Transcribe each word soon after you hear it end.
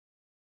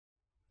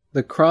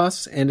The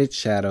Cross and Its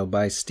Shadow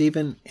by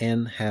Stephen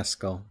N.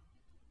 Haskell.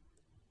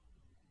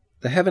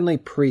 The Heavenly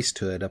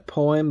Priesthood, a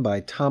poem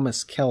by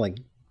Thomas Kelly.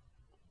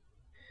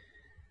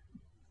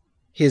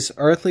 His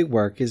earthly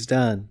work is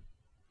done,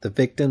 the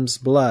victim's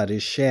blood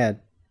is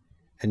shed,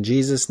 and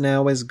Jesus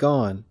now is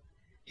gone,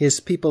 his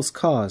people's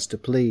cause to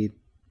plead.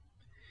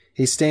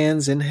 He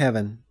stands in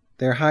heaven,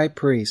 their high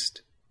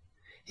priest.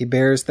 He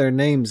bears their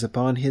names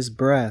upon his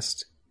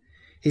breast.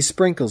 He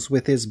sprinkles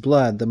with his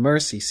blood the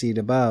mercy seat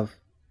above.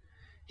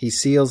 He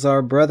seals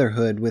our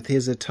brotherhood with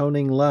his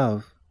atoning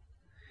love,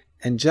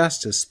 and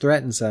justice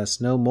threatens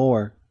us no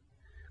more,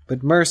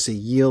 but mercy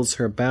yields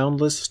her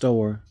boundless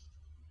store.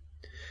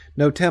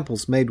 No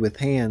temples made with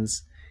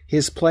hands,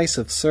 his place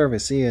of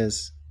service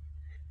is.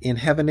 In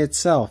heaven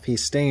itself he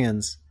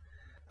stands,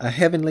 a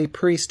heavenly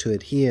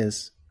priesthood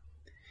his.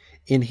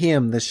 In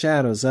him the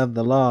shadows of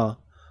the law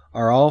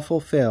are all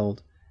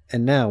fulfilled,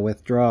 and now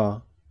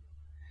withdraw.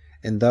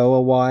 And though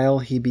a while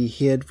he be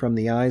hid from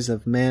the eyes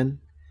of men,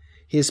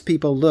 his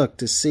people look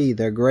to see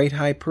their great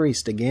high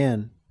priest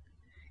again.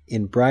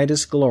 In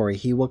brightest glory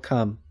he will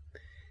come,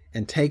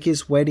 and take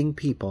his waiting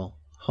people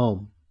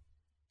home.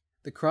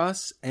 The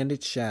Cross and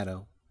Its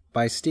Shadow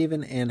by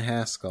Stephen N.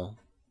 Haskell.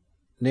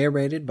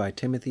 Narrated by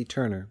Timothy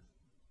Turner.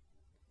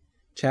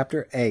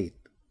 Chapter 8.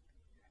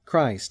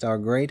 Christ, our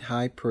great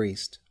high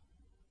priest.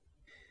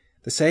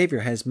 The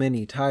Savior has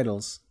many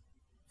titles,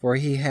 for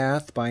he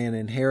hath by an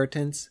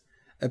inheritance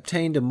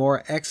obtained a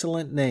more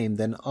excellent name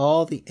than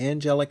all the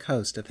angelic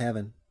host of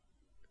heaven.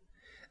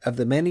 Of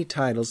the many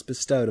titles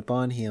bestowed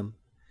upon him,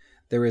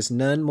 there is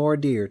none more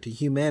dear to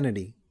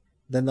humanity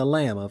than the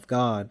Lamb of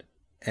God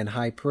and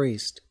High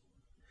Priest.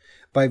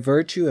 By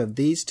virtue of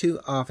these two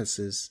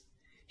offices,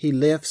 he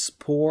lifts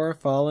poor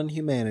fallen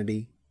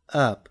humanity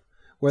up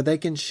where they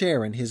can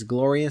share in his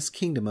glorious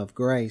kingdom of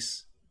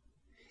grace,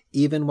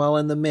 even while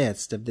in the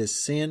midst of this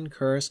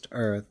sin-cursed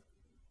earth.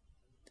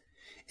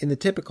 In the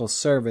typical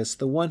service,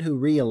 the one who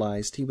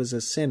realized he was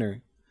a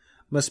sinner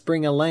must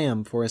bring a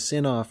lamb for a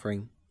sin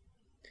offering.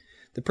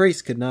 The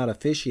priest could not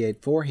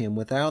officiate for him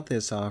without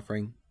this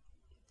offering.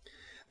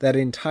 That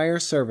entire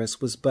service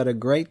was but a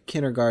great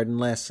kindergarten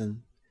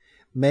lesson,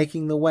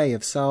 making the way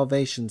of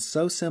salvation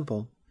so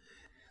simple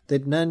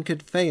that none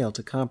could fail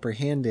to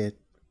comprehend it.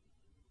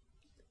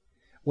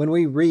 When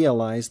we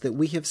realize that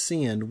we have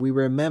sinned, we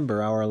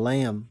remember our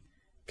Lamb,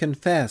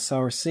 confess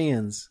our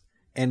sins,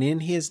 and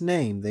in his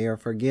name they are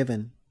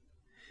forgiven.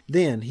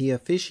 Then he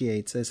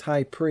officiates as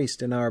high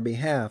priest in our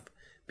behalf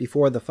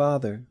before the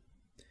Father.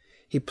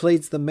 He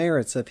pleads the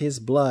merits of his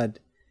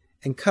blood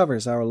and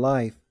covers our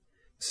life,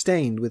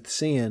 stained with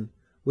sin,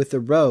 with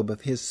the robe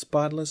of his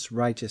spotless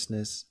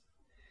righteousness,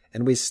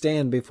 and we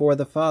stand before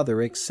the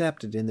Father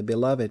accepted in the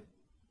Beloved.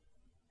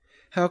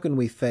 How can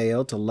we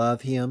fail to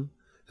love him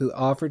who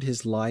offered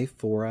his life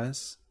for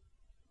us?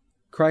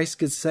 Christ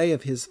could say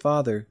of his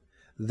Father,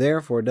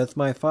 "Therefore doth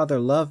my Father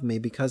love me,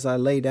 because I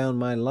lay down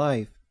my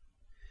life."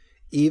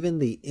 Even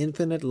the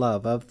infinite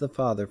love of the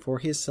Father for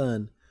his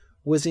Son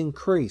was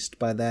increased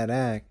by that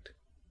act.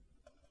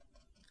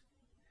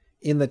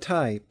 In the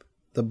type,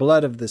 the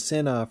blood of the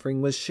sin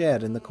offering was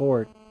shed in the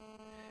court,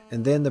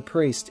 and then the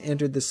priest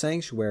entered the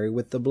sanctuary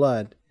with the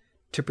blood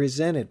to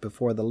present it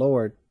before the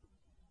Lord.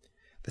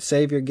 The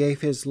Savior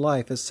gave his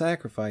life a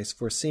sacrifice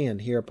for sin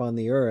here upon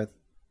the earth,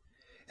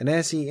 and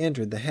as he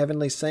entered the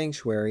heavenly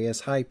sanctuary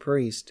as high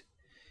priest,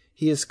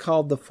 he is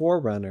called the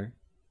forerunner.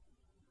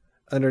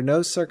 Under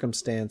no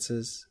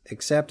circumstances,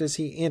 except as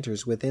he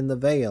enters within the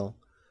veil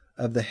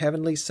of the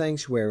heavenly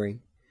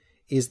sanctuary,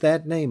 is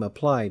that name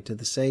applied to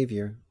the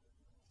Savior.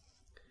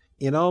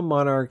 In all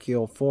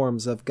monarchical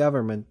forms of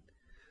government,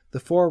 the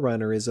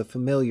forerunner is a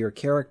familiar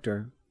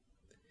character.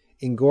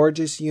 In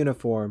gorgeous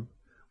uniform,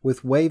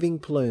 with waving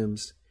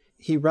plumes,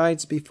 he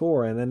rides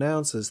before and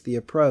announces the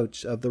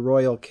approach of the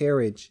royal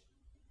carriage.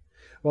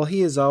 While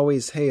he is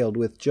always hailed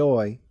with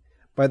joy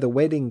by the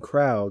waiting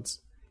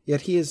crowds,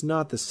 yet he is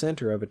not the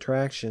center of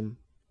attraction.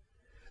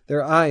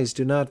 Their eyes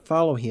do not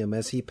follow him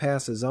as he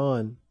passes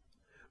on,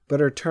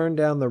 but are turned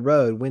down the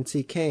road whence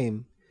he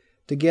came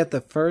to get the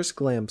first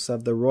glimpse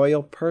of the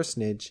royal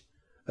personage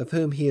of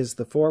whom he is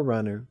the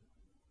forerunner.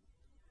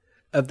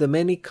 Of the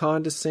many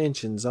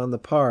condescensions on the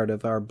part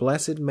of our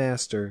blessed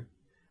Master,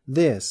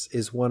 this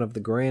is one of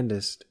the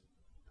grandest.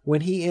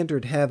 When he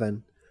entered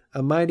heaven,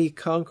 a mighty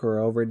conqueror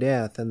over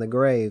death and the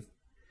grave,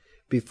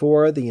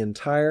 before the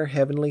entire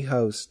heavenly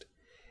host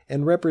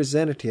and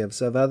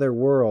representatives of other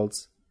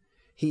worlds,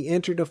 he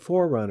entered a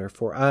forerunner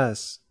for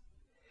us.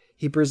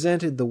 He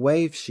presented the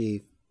wave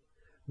sheaf,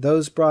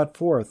 those brought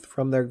forth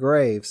from their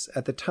graves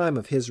at the time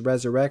of his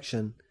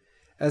resurrection,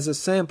 as a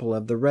sample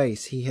of the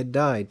race he had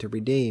died to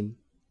redeem.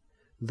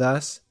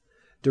 Thus,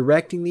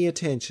 directing the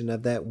attention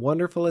of that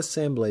wonderful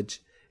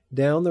assemblage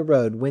down the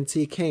road whence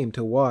he came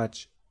to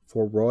watch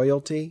for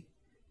royalty,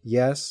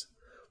 yes,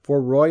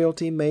 for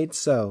royalty made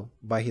so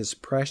by his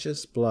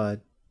precious blood.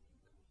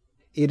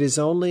 It is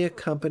only a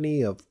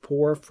company of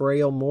poor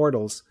frail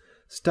mortals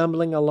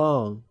stumbling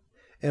along,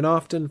 and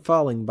often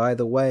falling by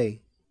the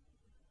way.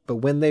 But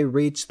when they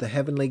reach the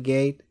heavenly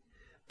gate,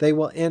 they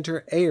will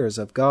enter heirs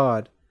of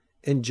God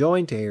and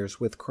joint heirs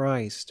with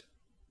Christ.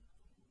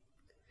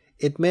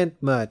 It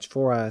meant much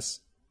for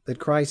us that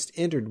Christ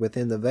entered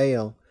within the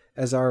veil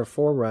as our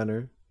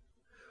forerunner,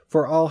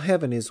 for all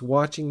heaven is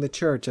watching the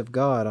church of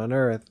God on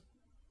earth.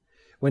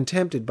 When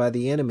tempted by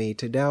the enemy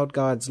to doubt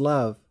God's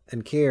love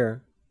and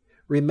care,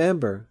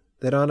 remember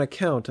that on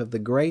account of the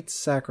great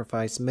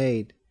sacrifice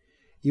made,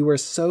 you are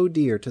so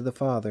dear to the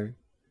Father,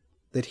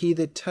 that he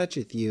that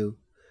toucheth you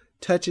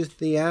toucheth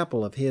the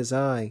apple of his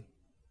eye.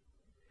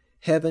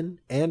 Heaven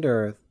and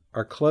earth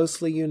are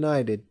closely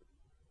united,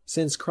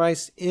 since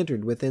Christ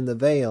entered within the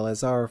veil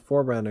as our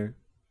forerunner.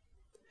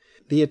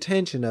 The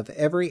attention of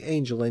every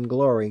angel in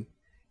glory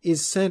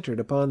is centered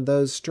upon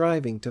those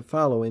striving to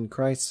follow in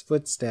Christ's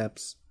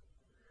footsteps.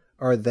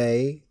 Are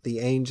they, the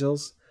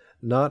angels,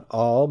 not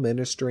all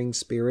ministering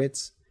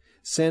spirits,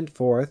 sent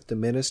forth to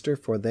minister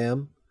for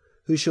them,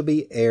 who shall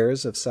be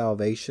heirs of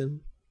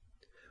salvation?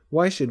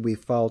 Why should we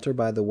falter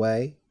by the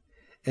way,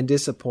 and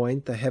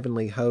disappoint the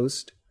heavenly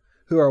host,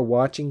 who are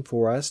watching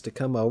for us to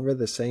come over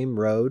the same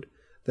road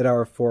that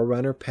our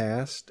forerunner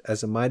passed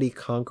as a mighty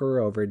conqueror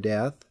over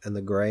death and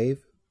the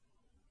grave?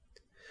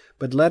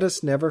 But let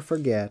us never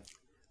forget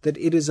that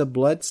it is a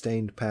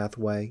blood-stained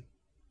pathway.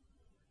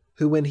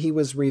 Who when he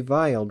was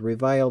reviled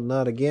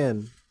not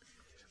again.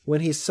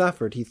 When he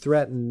suffered, he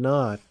threatened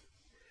not,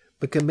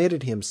 but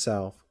committed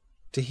himself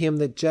to him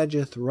that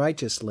judgeth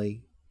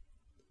righteously.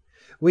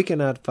 We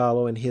cannot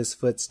follow in his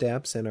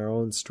footsteps in our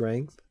own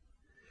strength.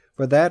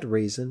 For that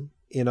reason,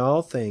 in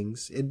all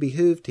things it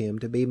behooved him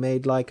to be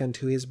made like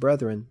unto his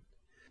brethren,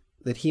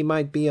 that he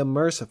might be a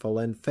merciful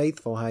and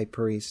faithful high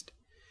priest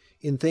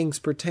in things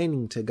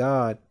pertaining to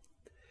God,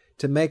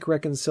 to make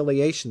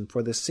reconciliation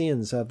for the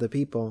sins of the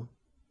people.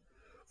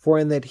 For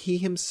in that he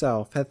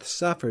himself hath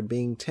suffered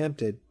being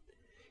tempted,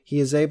 he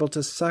is able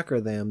to succor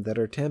them that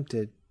are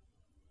tempted.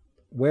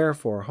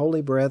 Wherefore,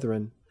 holy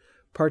brethren,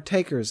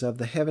 partakers of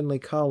the heavenly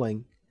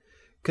calling,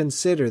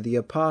 consider the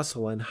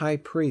apostle and high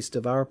priest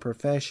of our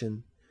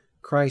profession,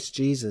 Christ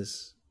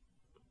Jesus.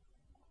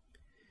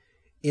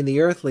 In the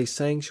earthly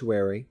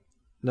sanctuary,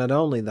 not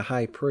only the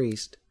high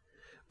priest,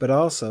 but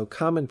also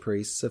common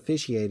priests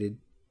officiated,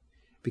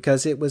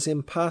 because it was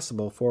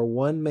impossible for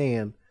one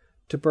man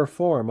to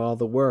perform all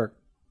the work,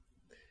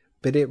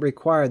 but it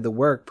required the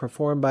work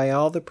performed by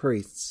all the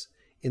priests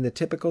in the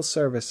typical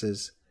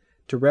services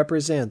to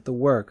represent the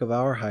work of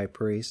our high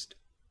priest.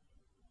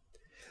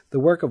 The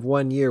work of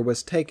 1 year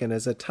was taken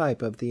as a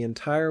type of the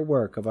entire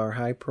work of our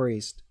high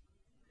priest.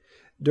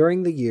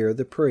 During the year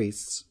the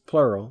priests,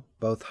 plural,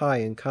 both high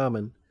and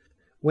common,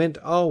 went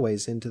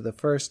always into the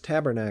first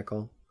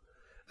tabernacle,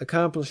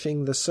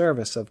 accomplishing the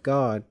service of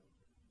God.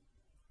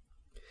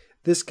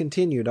 This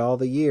continued all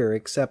the year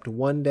except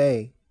 1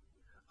 day.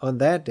 On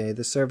that day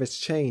the service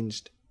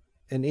changed,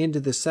 and into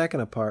the second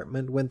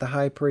apartment went the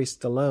high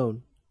priest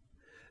alone,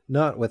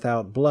 not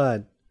without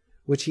blood,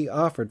 which he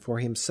offered for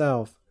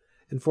himself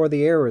and for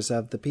the errors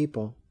of the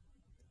people.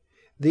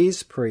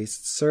 These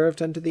priests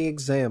served unto the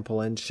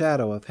example and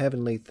shadow of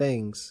heavenly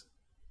things.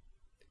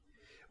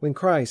 When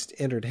Christ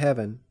entered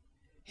heaven,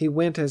 he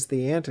went as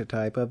the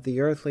antitype of the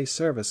earthly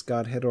service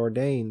God had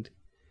ordained,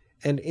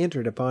 and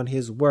entered upon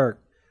his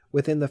work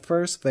within the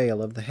first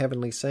veil of the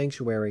heavenly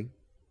sanctuary.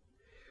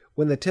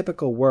 When the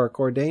typical work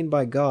ordained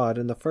by God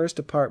in the first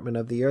apartment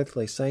of the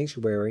earthly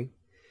sanctuary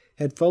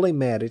had fully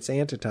met its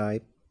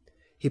antitype,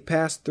 he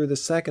passed through the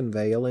second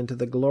veil into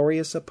the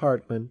glorious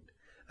apartment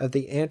of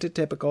the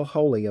antitypical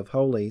Holy of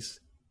Holies.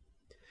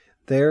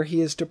 There he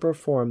is to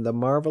perform the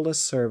marvelous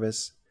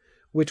service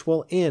which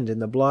will end in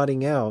the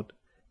blotting out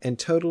and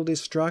total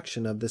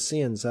destruction of the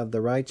sins of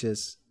the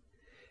righteous,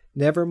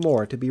 never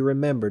more to be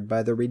remembered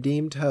by the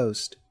redeemed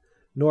host,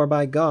 nor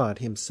by God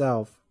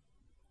himself.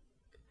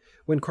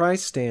 When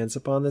Christ stands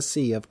upon the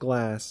sea of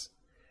glass,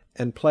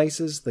 and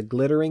places the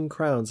glittering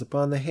crowns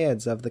upon the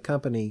heads of the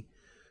company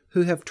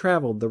who have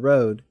traveled the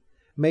road,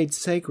 made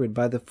sacred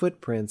by the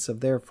footprints of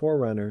their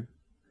forerunner,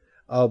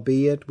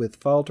 albeit with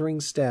faltering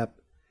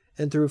step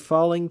and through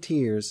falling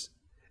tears,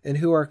 and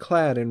who are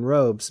clad in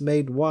robes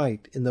made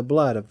white in the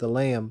blood of the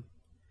Lamb,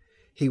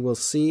 he will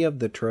see of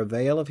the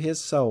travail of his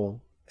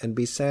soul and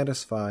be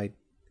satisfied.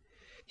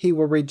 He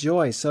will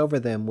rejoice over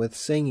them with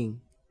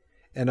singing,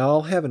 and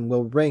all heaven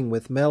will ring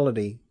with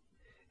melody,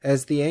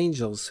 as the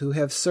angels who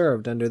have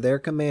served under their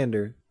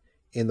commander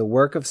in the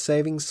work of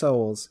saving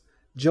souls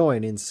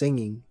join in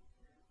singing.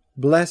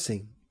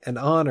 Blessing and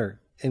honor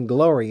and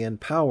glory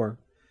and power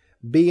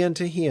be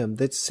unto him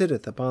that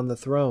sitteth upon the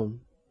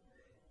throne,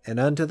 and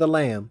unto the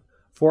Lamb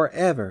for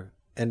ever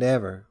and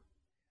ever.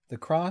 The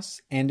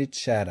Cross and its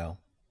Shadow,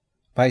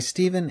 by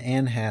Stephen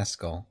N.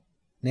 Haskell,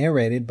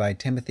 narrated by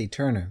Timothy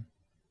Turner.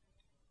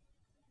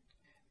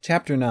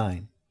 Chapter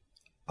 9.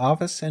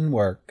 Office and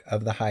Work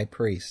of the High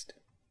Priest.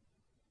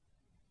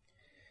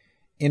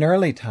 In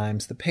early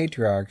times the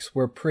patriarchs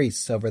were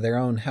priests over their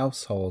own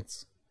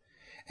households,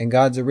 and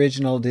God's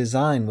original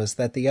design was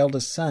that the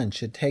eldest son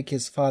should take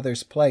his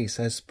father's place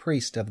as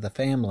priest of the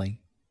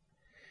family.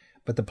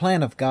 But the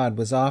plan of God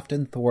was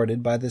often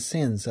thwarted by the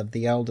sins of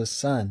the eldest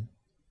son.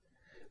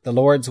 The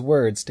Lord's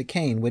words to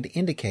Cain would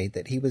indicate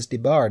that he was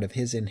debarred of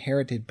his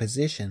inherited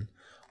position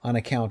on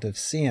account of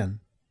sin.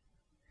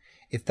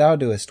 If thou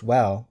doest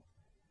well,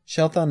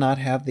 shalt thou not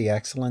have the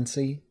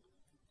excellency?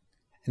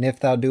 And if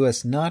thou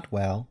doest not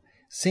well,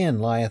 sin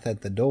lieth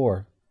at the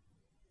door.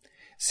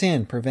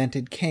 Sin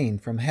prevented Cain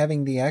from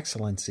having the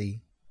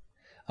excellency.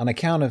 On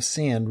account of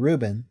sin,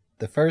 Reuben,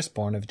 the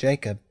firstborn of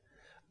Jacob,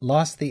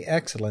 lost the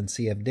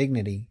excellency of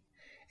dignity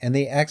and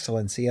the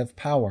excellency of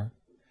power,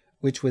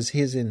 which was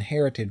his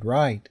inherited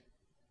right.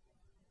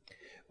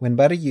 When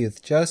but a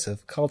youth,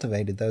 Joseph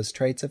cultivated those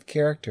traits of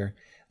character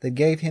that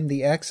gave him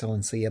the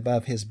excellency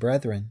above his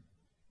brethren.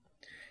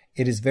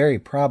 It is very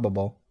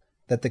probable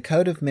that the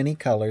coat of many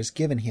colors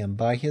given him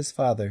by his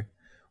father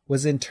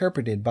was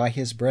interpreted by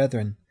his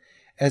brethren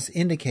as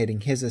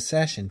indicating his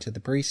accession to the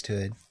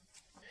priesthood.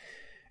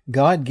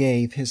 God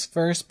gave his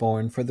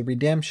firstborn for the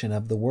redemption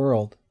of the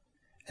world,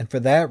 and for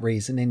that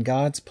reason, in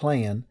God's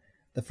plan,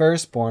 the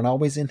firstborn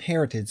always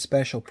inherited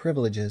special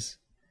privileges.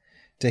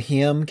 To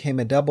him came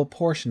a double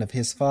portion of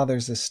his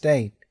father's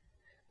estate,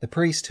 the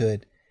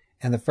priesthood,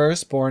 and the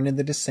firstborn in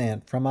the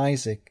descent from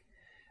Isaac,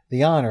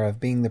 the honor of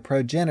being the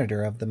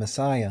progenitor of the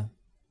Messiah.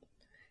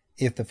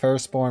 If the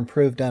firstborn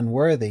proved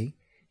unworthy,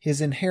 his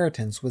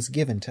inheritance was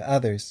given to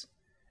others,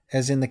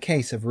 as in the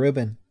case of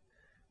Reuben,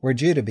 where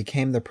Judah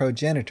became the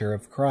progenitor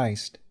of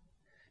Christ.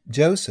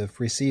 Joseph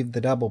received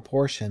the double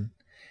portion,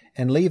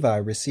 and Levi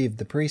received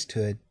the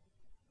priesthood.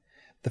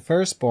 The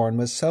firstborn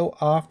was so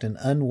often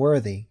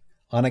unworthy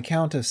on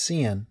account of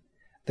sin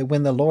that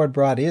when the Lord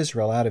brought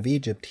Israel out of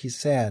Egypt, he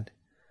said,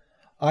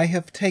 I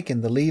have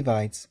taken the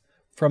Levites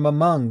from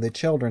among the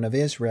children of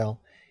Israel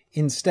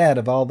instead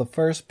of all the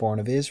firstborn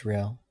of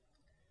Israel.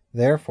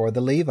 Therefore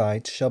the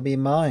Levites shall be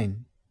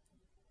mine.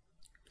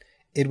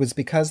 It was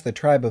because the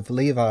tribe of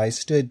Levi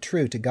stood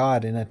true to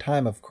God in a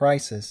time of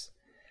crisis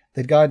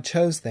that God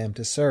chose them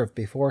to serve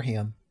before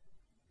him.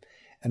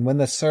 And when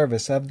the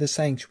service of the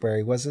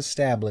sanctuary was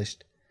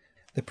established,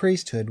 the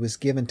priesthood was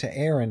given to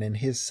Aaron and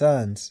his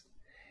sons,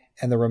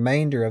 and the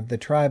remainder of the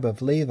tribe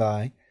of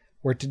Levi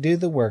were to do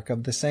the work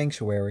of the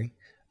sanctuary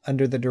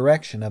under the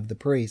direction of the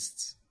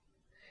priests.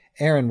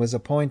 Aaron was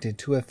appointed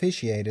to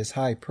officiate as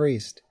high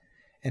priest,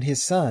 and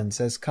his sons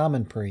as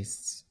common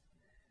priests,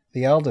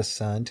 the eldest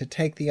son to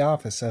take the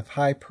office of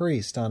high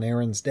priest on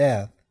Aaron's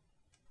death.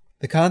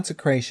 The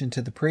consecration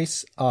to the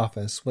priest's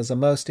office was a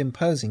most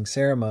imposing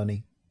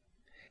ceremony.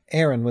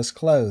 Aaron was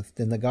clothed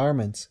in the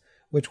garments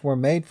which were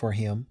made for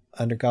him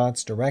under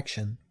God's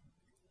direction.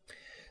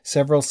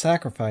 Several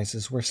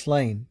sacrifices were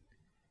slain,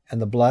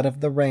 and the blood of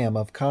the ram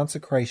of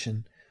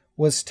consecration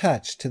was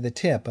touched to the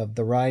tip of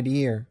the right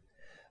ear,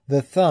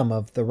 the thumb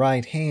of the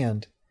right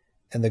hand,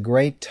 and the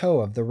great toe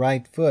of the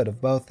right foot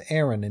of both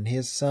Aaron and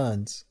his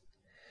sons,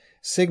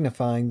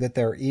 signifying that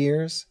their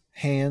ears,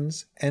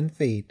 hands, and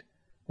feet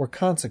were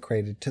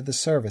consecrated to the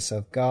service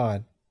of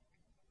God.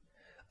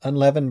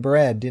 Unleavened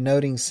bread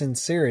denoting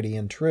sincerity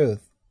and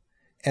truth,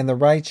 and the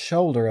right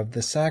shoulder of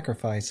the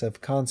sacrifice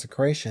of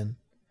consecration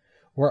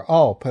were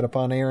all put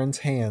upon Aaron's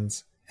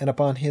hands and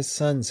upon his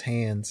sons'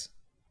 hands.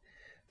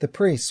 The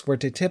priests were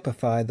to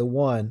typify the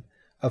one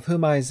of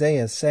whom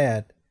Isaiah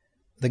said,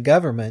 The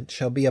government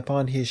shall be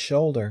upon his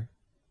shoulder.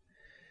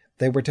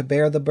 They were to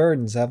bear the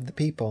burdens of the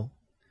people.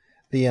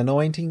 The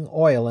anointing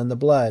oil and the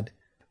blood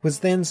was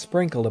then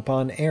sprinkled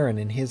upon Aaron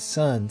and his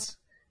sons,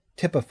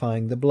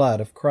 typifying the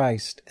blood of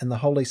Christ and the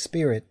Holy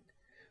Spirit,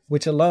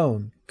 which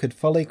alone could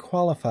fully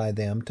qualify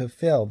them to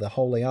fill the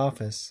holy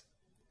office.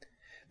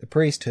 The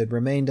priesthood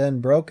remained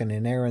unbroken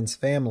in Aaron's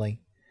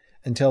family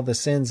until the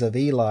sins of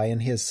Eli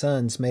and his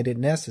sons made it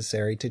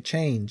necessary to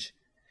change,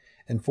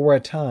 and for a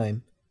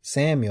time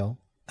Samuel,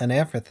 an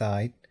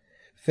Ephrathite,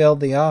 filled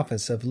the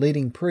office of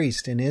leading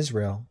priest in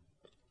Israel.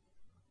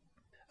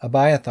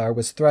 Abiathar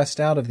was thrust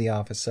out of the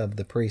office of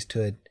the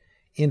priesthood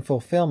in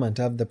fulfillment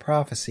of the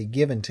prophecy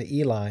given to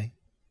Eli.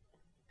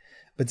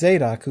 But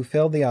Zadok, who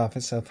filled the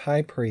office of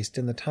high priest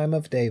in the time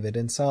of David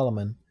and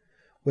Solomon,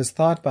 was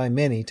thought by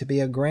many to be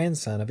a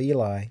grandson of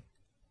Eli.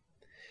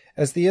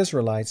 As the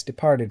Israelites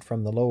departed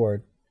from the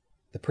Lord,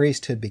 the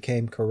priesthood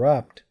became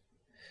corrupt,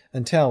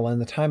 until in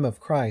the time of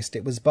Christ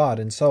it was bought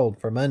and sold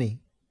for money.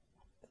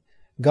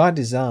 God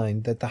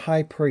designed that the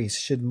high priest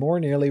should more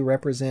nearly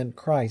represent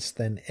Christ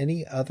than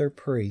any other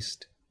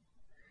priest.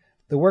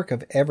 The work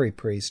of every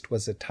priest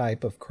was a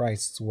type of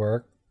Christ's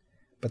work,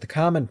 but the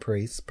common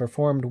priests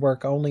performed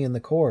work only in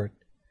the court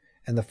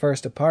and the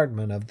first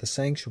apartment of the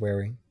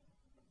sanctuary,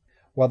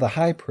 while the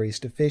high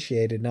priest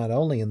officiated not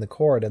only in the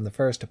court and the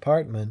first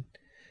apartment,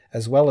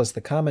 as well as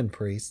the common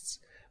priests,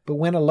 but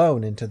went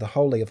alone into the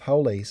Holy of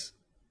Holies.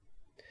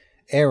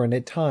 Aaron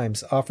at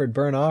times offered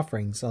burnt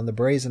offerings on the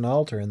brazen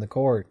altar in the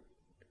court.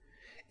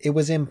 It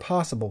was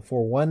impossible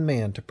for one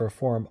man to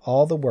perform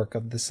all the work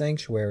of the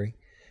sanctuary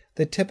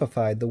that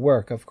typified the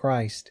work of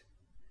Christ,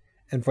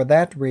 and for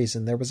that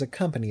reason there was a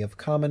company of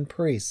common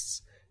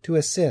priests to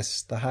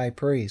assist the high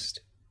priest.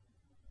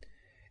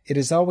 It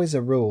is always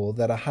a rule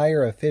that a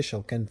higher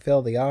official can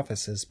fill the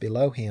offices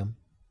below him.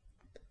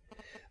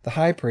 The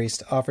high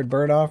priest offered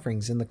burnt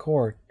offerings in the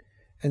court,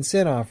 and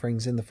sin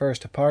offerings in the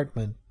first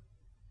apartment.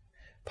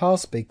 Paul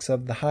speaks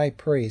of the high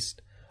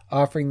priest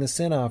offering the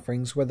sin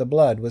offerings where the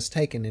blood was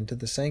taken into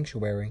the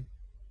sanctuary.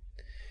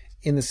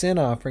 In the sin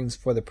offerings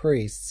for the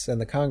priests and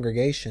the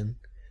congregation,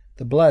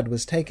 the blood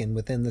was taken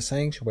within the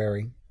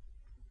sanctuary.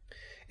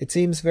 It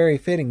seems very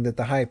fitting that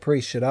the high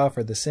priest should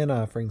offer the sin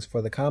offerings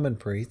for the common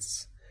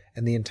priests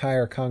and the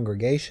entire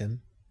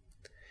congregation.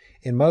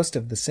 In most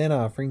of the sin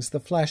offerings, the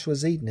flesh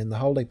was eaten in the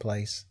holy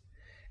place,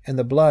 and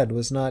the blood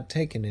was not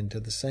taken into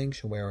the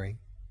sanctuary.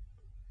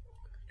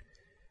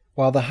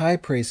 While the high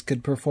priest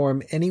could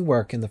perform any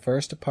work in the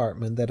first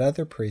apartment that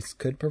other priests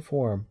could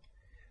perform,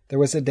 there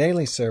was a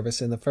daily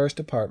service in the first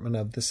apartment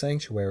of the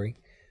sanctuary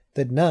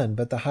that none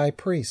but the high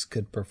priest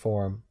could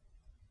perform.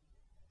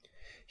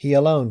 He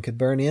alone could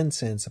burn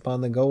incense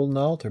upon the golden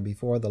altar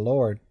before the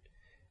Lord,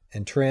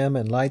 and trim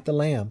and light the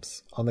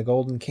lamps on the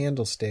golden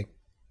candlestick.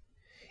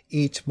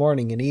 Each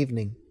morning and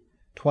evening,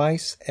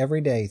 twice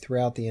every day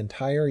throughout the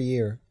entire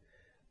year,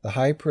 the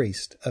high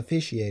priest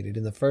officiated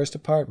in the first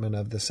apartment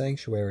of the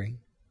sanctuary.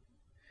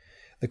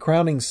 The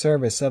crowning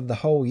service of the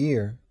whole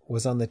year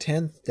was on the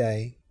 10th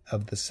day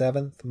of the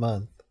 7th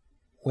month,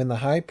 when the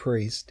high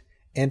priest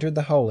entered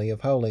the Holy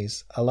of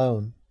Holies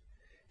alone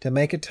to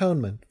make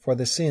atonement for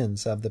the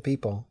sins of the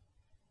people.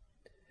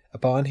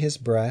 Upon his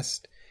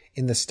breast,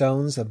 in the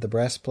stones of the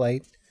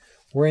breastplate,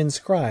 were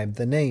inscribed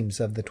the names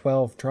of the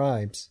 12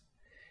 tribes,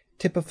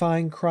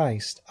 typifying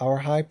Christ, our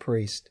high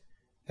priest,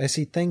 as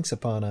he thinks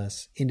upon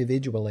us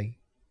individually,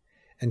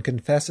 and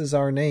confesses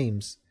our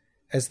names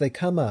as they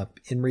come up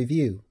in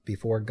review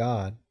before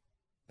God.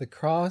 The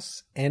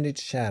Cross and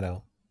Its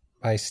Shadow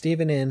by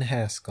Stephen N.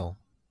 Haskell.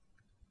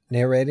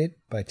 Narrated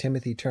by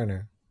Timothy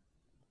Turner.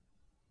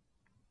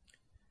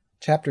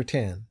 Chapter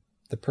 10.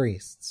 The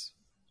Priests.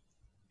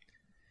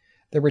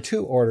 There were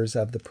 2 orders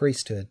of the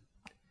priesthood,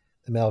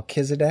 the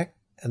Melchizedek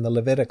and the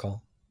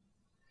Levitical.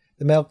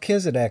 The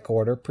Melchizedek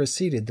order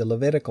preceded the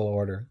Levitical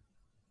order.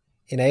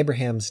 In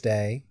Abraham's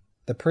day,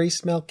 the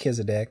priest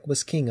Melchizedek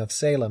was king of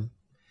Salem,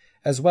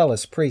 as well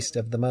as priest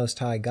of the Most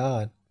High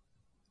God.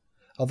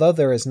 Although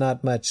there is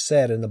not much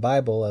said in the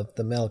Bible of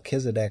the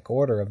Melchizedek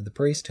order of the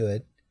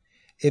priesthood,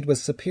 it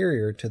was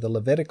superior to the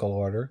Levitical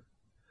order,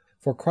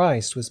 for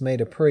Christ was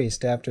made a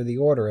priest after the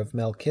order of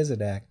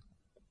Melchizedek.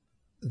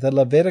 The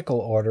Levitical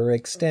order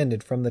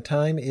extended from the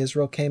time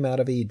Israel came out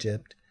of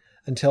Egypt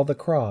until the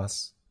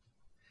cross.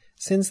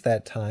 Since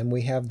that time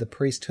we have the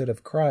priesthood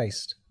of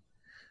Christ,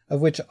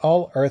 of which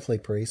all earthly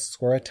priests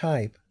were a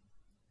type.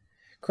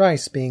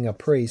 Christ being a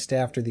priest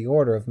after the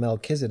order of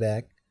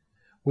Melchizedek,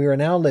 we are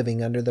now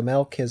living under the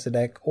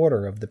Melchizedek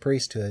order of the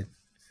priesthood.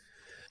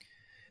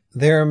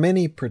 There are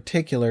many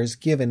particulars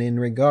given in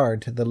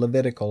regard to the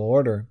Levitical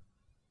order,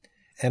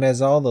 and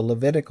as all the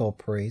Levitical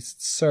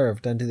priests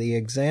served under the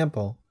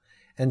example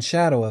and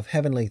shadow of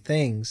heavenly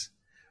things,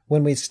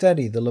 when we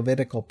study the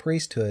Levitical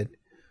priesthood,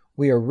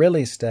 we are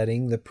really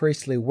studying the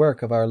priestly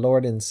work of our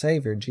Lord and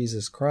Savior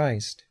Jesus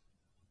Christ.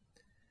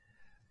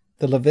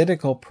 The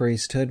Levitical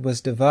priesthood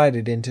was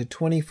divided into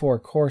 24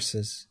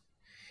 courses.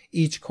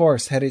 Each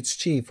course had its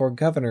chief or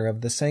governor of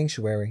the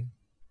sanctuary.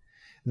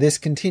 This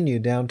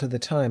continued down to the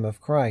time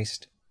of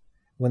Christ.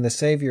 When the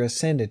Savior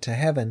ascended to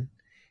heaven,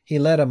 he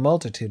led a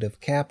multitude of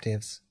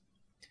captives.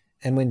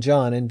 And when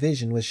John in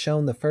vision was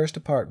shown the first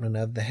apartment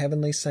of the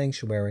heavenly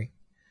sanctuary,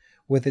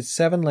 with its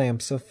 7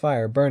 lamps of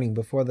fire burning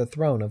before the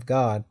throne of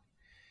God,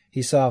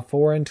 he saw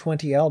 24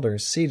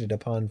 elders seated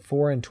upon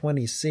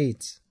 24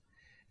 seats,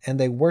 and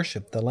they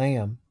worshipped the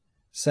Lamb,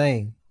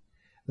 saying,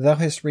 Thou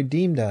hast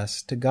redeemed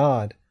us to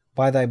God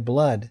by thy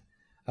blood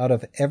out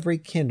of every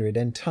kindred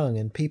and tongue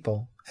and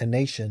people and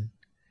nation,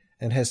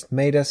 and hast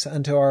made us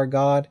unto our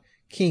God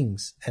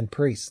kings and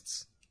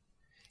priests.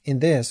 In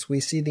this we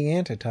see the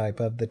antitype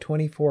of the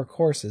 24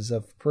 courses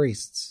of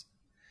priests.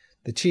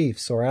 The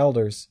chiefs or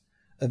elders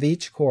of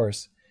each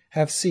course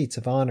have seats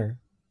of honor,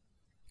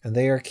 and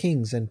they are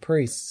kings and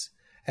priests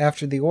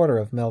after the order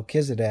of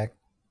Melchizedek.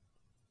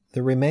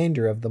 The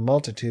remainder of the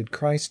multitude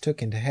Christ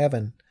took into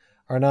heaven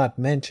are not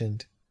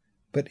mentioned,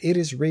 but it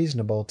is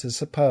reasonable to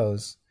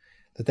suppose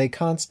that they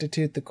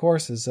constitute the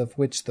courses of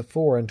which the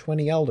 24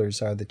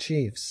 elders are the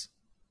chiefs.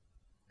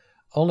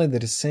 Only the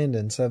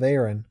descendants of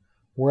Aaron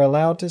were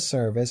allowed to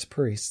serve as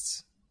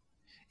priests.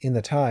 In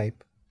the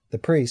type, the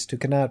priest who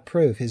cannot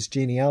prove his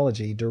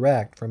genealogy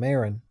direct from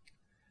Aaron,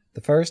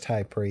 the first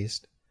high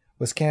priest,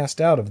 was cast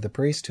out of the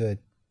priesthood.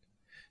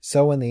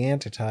 So in the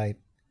antitype,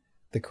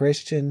 the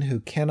Christian who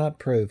cannot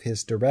prove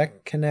his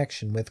direct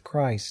connection with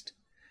Christ,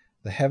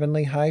 the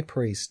heavenly high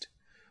priest,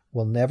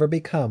 will never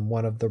become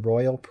one of the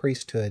royal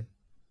priesthood.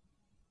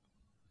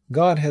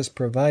 God has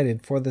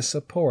provided for the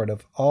support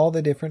of all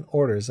the different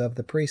orders of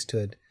the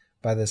priesthood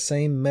by the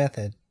same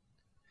method.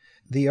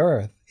 The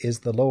earth is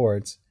the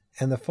Lord's,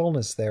 and the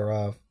fullness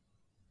thereof.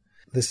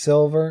 The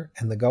silver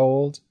and the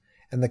gold,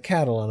 and the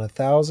cattle on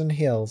 1,000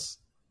 hills,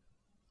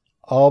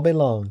 all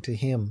belong to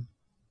him.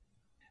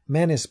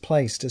 Man is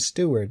placed a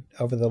steward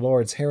over the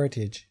Lord's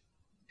heritage,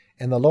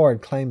 and the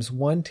Lord claims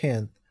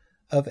 1/10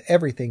 of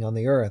everything on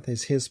the earth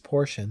as his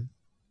portion.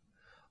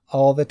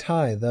 all the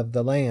tithe of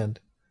the land,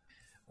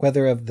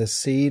 whether of the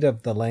seed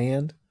of the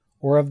land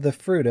or of the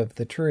fruit of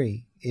the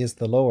tree, is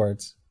the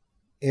Lord's.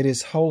 It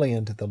is holy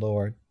unto the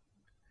Lord.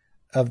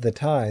 Of the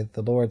tithe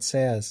the Lord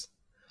says,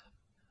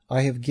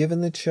 I have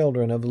given the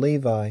children of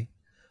Levi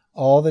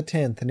all the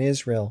tenth in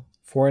Israel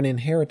for an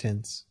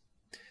inheritance,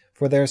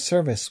 for their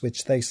service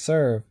which they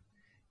serve,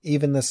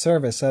 even the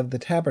service of the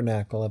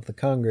tabernacle of the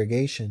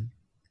congregation.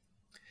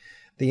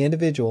 The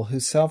individual who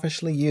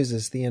selfishly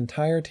uses the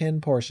entire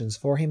 10 portions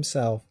for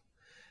himself,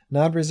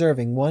 not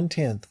reserving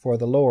 1/10 for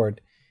the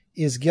Lord,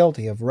 is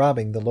guilty of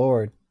robbing the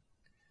Lord.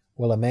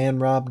 Will a man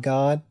rob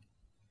God?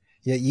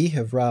 Yet ye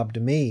have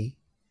robbed me.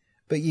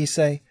 But ye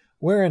say,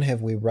 Wherein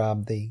have we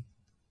robbed thee?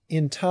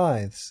 In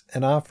tithes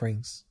and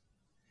offerings.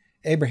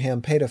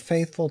 Abraham paid a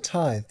faithful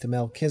tithe to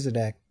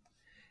Melchizedek,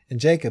 and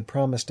Jacob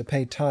promised to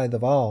pay tithe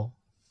of all,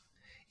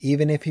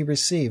 even if he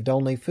received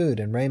only food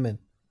and raiment.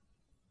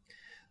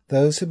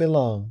 Those who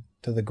belong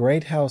to the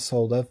great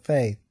household of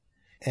faith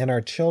and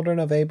are children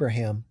of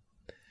Abraham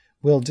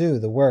will do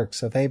the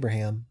works of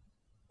Abraham.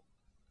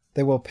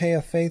 They will pay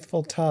a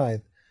faithful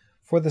tithe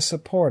for the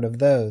support of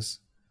those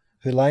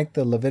who, like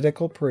the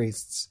Levitical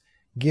priests,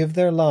 give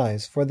their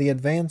lives for the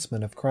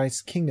advancement of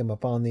Christ's kingdom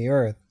upon the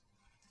earth.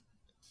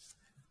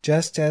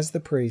 Just as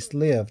the priest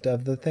lived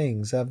of the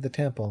things of the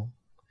temple,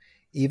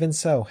 even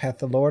so hath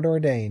the Lord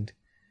ordained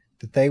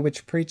that they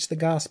which preach the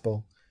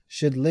gospel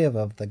should live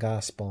of the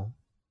gospel.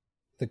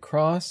 The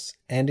Cross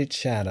and its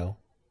Shadow,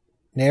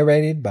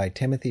 narrated by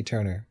Timothy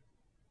Turner.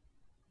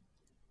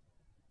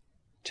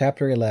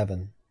 Chapter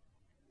 11.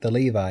 The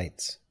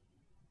Levites.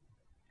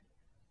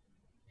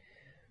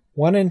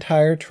 One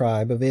entire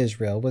tribe of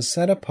Israel was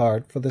set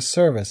apart for the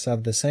service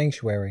of the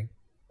sanctuary.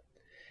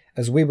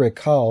 As we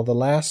recall the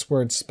last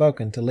words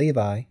spoken to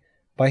Levi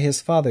by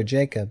his father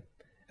Jacob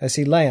as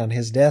he lay on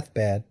his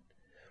deathbed,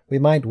 we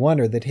might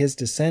wonder that his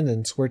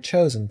descendants were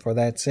chosen for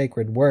that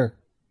sacred work.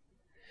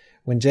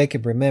 When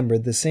Jacob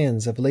remembered the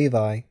sins of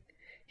Levi,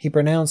 he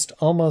pronounced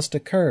almost a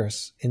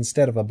curse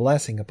instead of a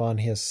blessing upon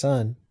his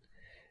son,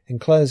 and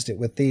closed it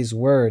with these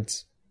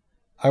words,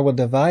 I will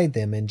divide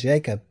them in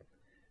Jacob,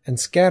 and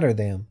scatter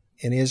them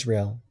in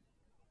Israel.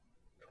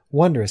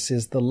 Wondrous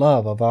is the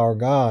love of our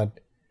God,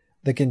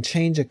 that can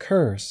change a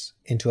curse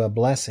into a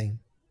blessing.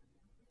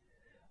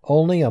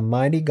 Only a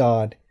mighty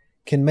God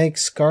can make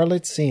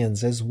scarlet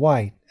sins as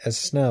white as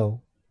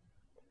snow.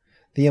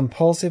 The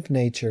impulsive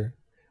nature,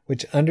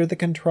 which under the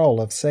control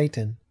of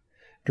Satan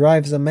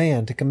drives a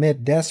man to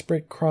commit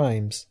desperate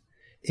crimes,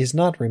 is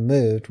not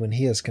removed when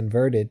he is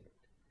converted.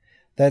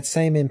 That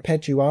same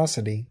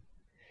impetuosity,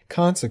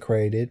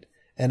 consecrated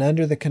and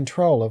under the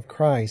control of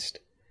Christ,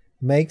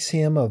 makes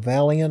him a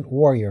valiant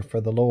warrior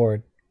for the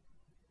Lord.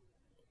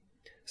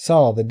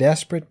 Saul, the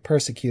desperate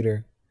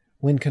persecutor,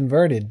 when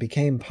converted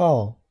became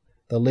Paul,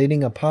 the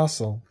leading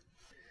apostle.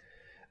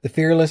 The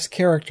fearless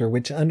character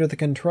which under the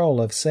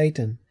control of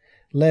Satan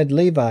led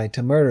Levi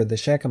to murder the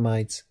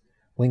Shechemites,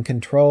 when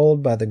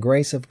controlled by the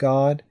grace of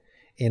God,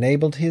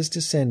 enabled his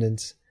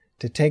descendants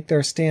to take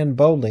their stand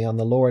boldly on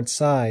the Lord's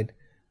side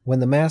when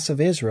the mass of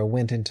Israel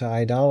went into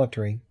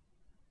idolatry.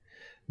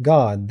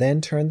 God then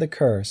turned the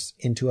curse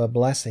into a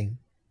blessing.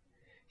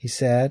 He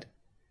said,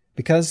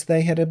 because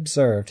they had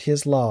observed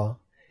his law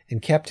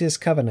and kept his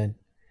covenant,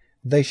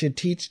 they should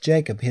teach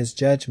Jacob his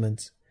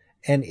judgments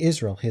and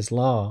Israel his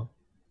law.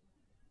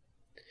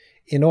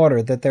 In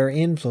order that their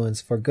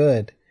influence for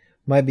good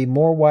might be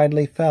more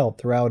widely felt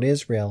throughout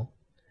Israel,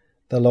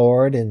 the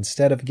Lord,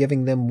 instead of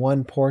giving them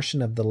 1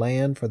 portion of the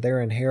land for their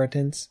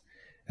inheritance,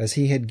 as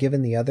he had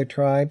given the other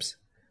tribes,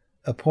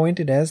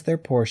 appointed as their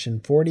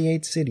portion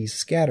 48 cities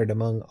scattered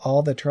among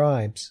all the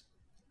tribes.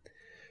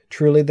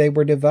 Truly they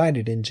were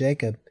divided in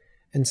Jacob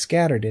and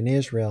scattered in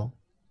Israel,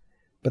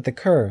 but the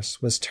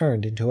curse was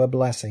turned into a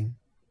blessing.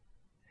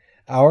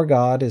 Our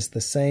God is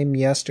the same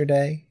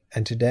yesterday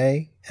and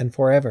today and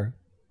forever.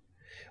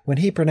 When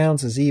he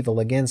pronounces evil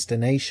against a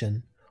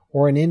nation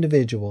or an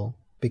individual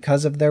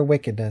because of their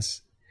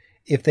wickedness,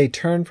 if they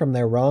turn from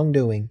their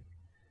wrongdoing,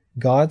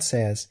 God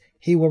says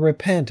he will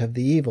repent of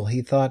the evil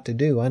he thought to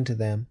do unto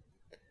them,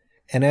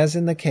 and as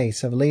in the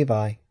case of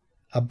Levi,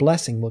 a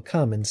blessing will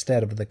come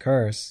instead of the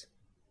curse.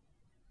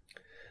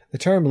 The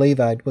term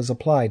Levite was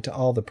applied to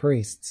all the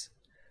priests,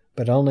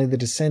 but only the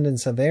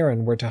descendants of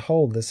Aaron were to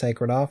hold the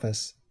sacred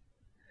office.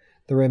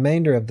 The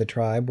remainder of the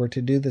tribe were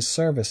to do the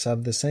service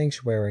of the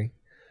sanctuary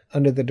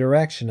under the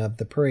direction of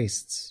the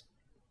priests.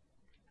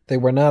 They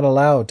were not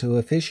allowed to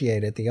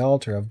officiate at the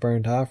altar of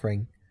burnt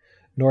offering,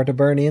 nor to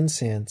burn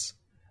incense,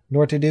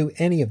 nor to do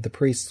any of the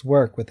priest's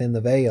work within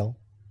the veil.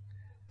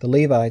 The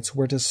Levites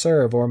were to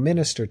serve or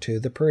minister to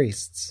the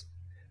priests,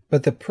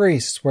 but the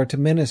priests were to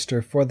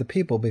minister for the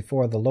people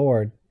before the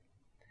Lord.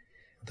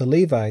 The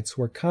Levites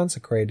were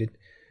consecrated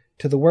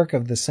to the work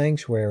of the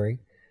sanctuary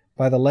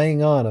by the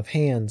laying on of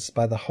hands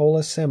by the whole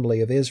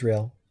assembly of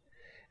Israel,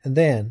 and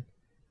then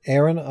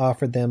Aaron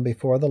offered them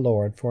before the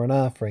Lord for an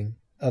offering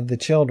of the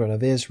children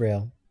of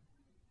Israel.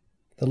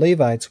 The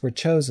Levites were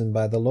chosen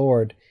by the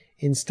Lord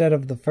instead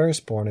of the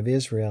firstborn of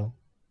Israel.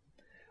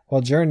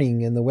 While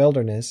journeying in the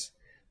wilderness,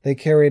 They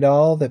carried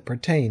all that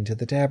pertained to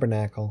the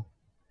tabernacle,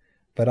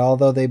 but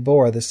although they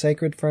bore the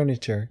sacred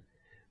furniture,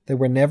 they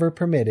were never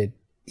permitted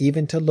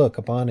even to look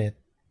upon it.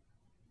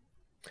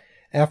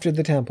 After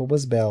the temple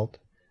was built,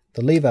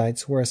 the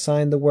Levites were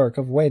assigned the work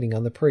of waiting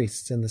on the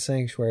priests in the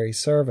sanctuary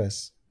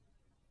service.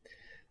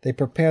 They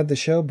prepared the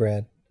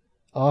showbread,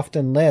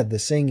 often led the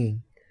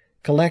singing,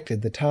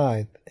 collected the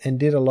tithe, and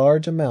did a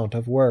large amount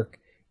of work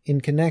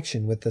in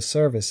connection with the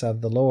service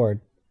of the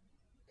Lord.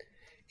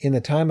 In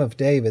the time of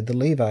David, the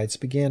Levites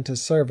began to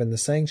serve in the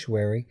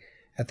sanctuary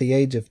at the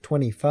age of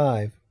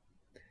 25.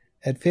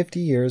 At 50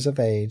 years of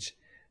age,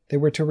 they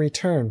were to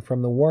return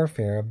from the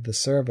warfare of the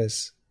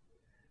service.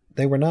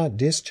 They were not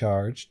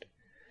discharged.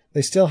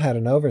 They still had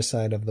an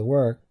oversight of the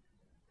work,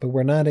 but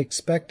were not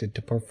expected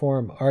to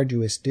perform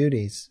arduous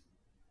duties.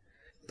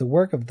 The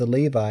work of the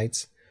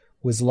Levites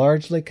was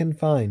largely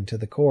confined to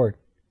the court,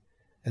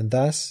 and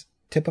thus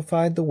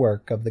typified the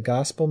work of the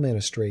gospel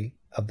ministry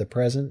of the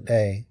present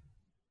day.